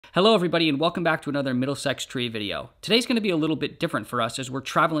Hello everybody and welcome back to another Middlesex tree video. Today's going to be a little bit different for us as we're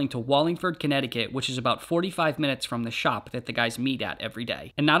traveling to Wallingford, Connecticut, which is about 45 minutes from the shop that the guys meet at every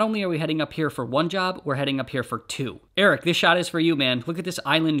day. And not only are we heading up here for one job, we're heading up here for two. Eric, this shot is for you, man. Look at this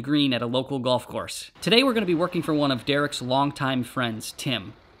island green at a local golf course. Today we're going to be working for one of Derek's longtime friends,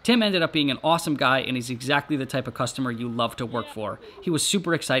 Tim. Tim ended up being an awesome guy and he's exactly the type of customer you love to work for. He was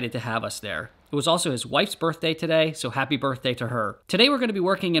super excited to have us there. It was also his wife's birthday today, so happy birthday to her. Today we're going to be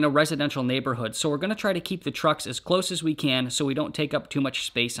working in a residential neighborhood, so we're going to try to keep the trucks as close as we can so we don't take up too much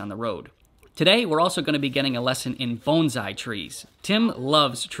space on the road. Today we're also going to be getting a lesson in bonsai trees. Tim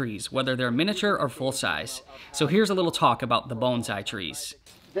loves trees, whether they're miniature or full size. So here's a little talk about the bonsai trees.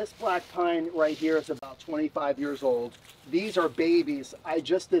 This black pine right here is about 25 years old. These are babies. I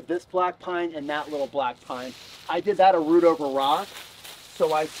just did this black pine and that little black pine. I did that a root over rock.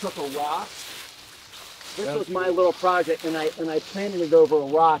 So I took a rock. This was my little project, and I planted it over a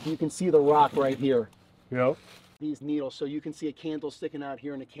rock. You can see the rock right here. Yep. These needles, so you can see a candle sticking out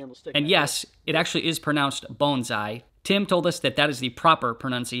here and a candle sticking out. And yes, it actually is pronounced bonsai. Tim told us that that is the proper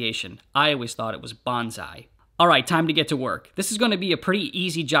pronunciation. I always thought it was bonsai. All right, time to get to work. This is going to be a pretty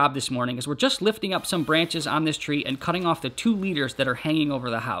easy job this morning as we're just lifting up some branches on this tree and cutting off the 2 leaders that are hanging over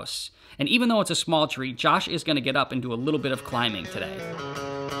the house. And even though it's a small tree, Josh is going to get up and do a little bit of climbing today.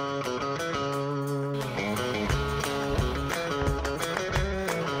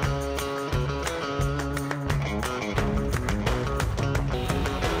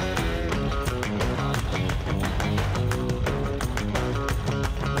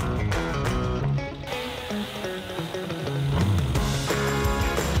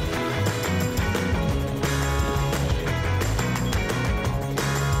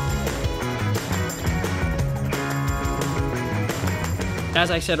 As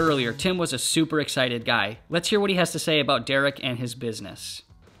I said earlier, Tim was a super excited guy. Let's hear what he has to say about Derek and his business.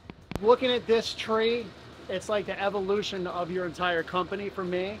 Looking at this tree, it's like the evolution of your entire company for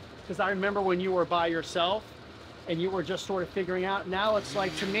me. Because I remember when you were by yourself and you were just sort of figuring out. Now it's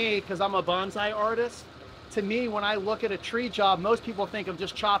like, to me, because I'm a bonsai artist, to me, when I look at a tree job, most people think of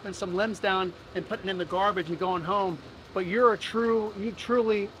just chopping some limbs down and putting in the garbage and going home. But you're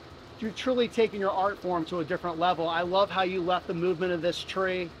truly taking your art form to a different level. I love how you left the movement of this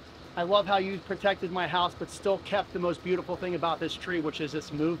tree. I love how you protected my house, but still kept the most beautiful thing about this tree, which is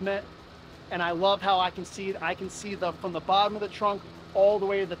its movement. And I love how I can see from the bottom of the trunk all the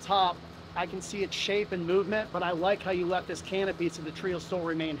way to the top. I can see its shape and movement, but I like how you left this canopy so the tree will still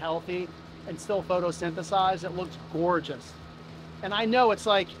remain healthy and still photosynthesize. It looks gorgeous. And I know it's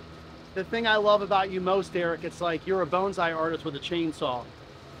like, the thing I love about you most, Derek, it's like you're a bonsai artist with a chainsaw.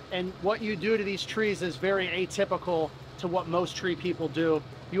 And what you do to these trees is very atypical to what most tree people do.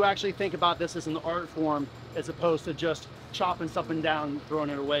 You actually think about this as an art form as opposed to just chopping something down, throwing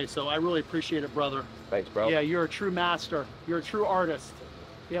it away. So I really appreciate it, brother. Thanks, bro. Yeah, you're a true master. You're a true artist.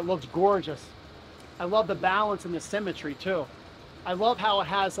 Yeah, it looks gorgeous. I love the balance and the symmetry too. I love how it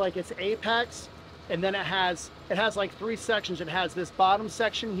has like its apex, and then it has like 3 sections. It has this bottom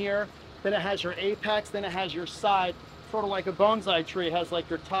section here, then it has your apex, then it has your side. Sort of like a bonsai tree. It has like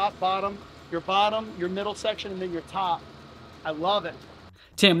your top, your middle section, and then your top. I love it.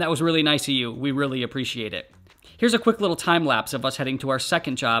 Tim, that was really nice of you. We really appreciate it. Here's a quick little time lapse of us heading to our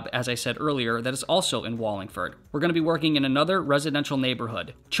second job, as I said earlier, that is also in Wallingford. We're going to be working in another residential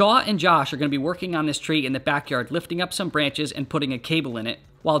neighborhood. Chaw and Josh are going to be working on this tree in the backyard, lifting up some branches and putting a cable in it,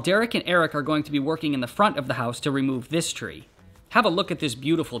 while Derek and Eric are going to be working in the front of the house to remove this tree. Have a look at this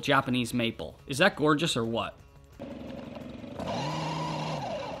beautiful Japanese maple. Is that gorgeous or what?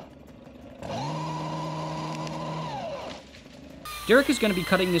 Derek is going to be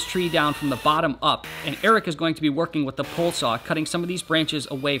cutting this tree down from the bottom up, and Eric is going to be working with the pole saw, cutting some of these branches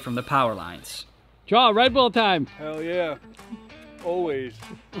away from the power lines. Draw, Red Bull time. Hell yeah. Always.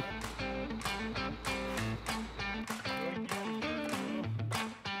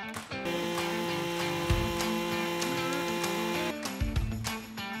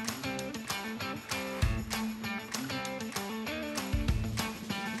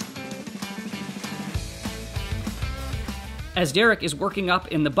 As Derek is working up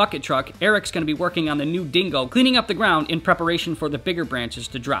in the bucket truck, Eric's going to be working on the new dingo, cleaning up the ground in preparation for the bigger branches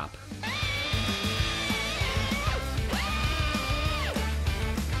to drop.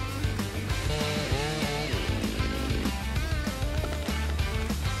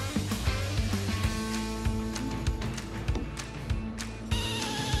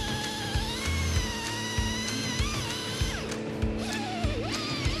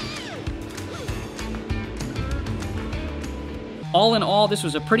 All in all, this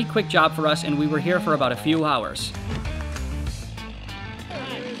was a pretty quick job for us, and we were here for about a few hours.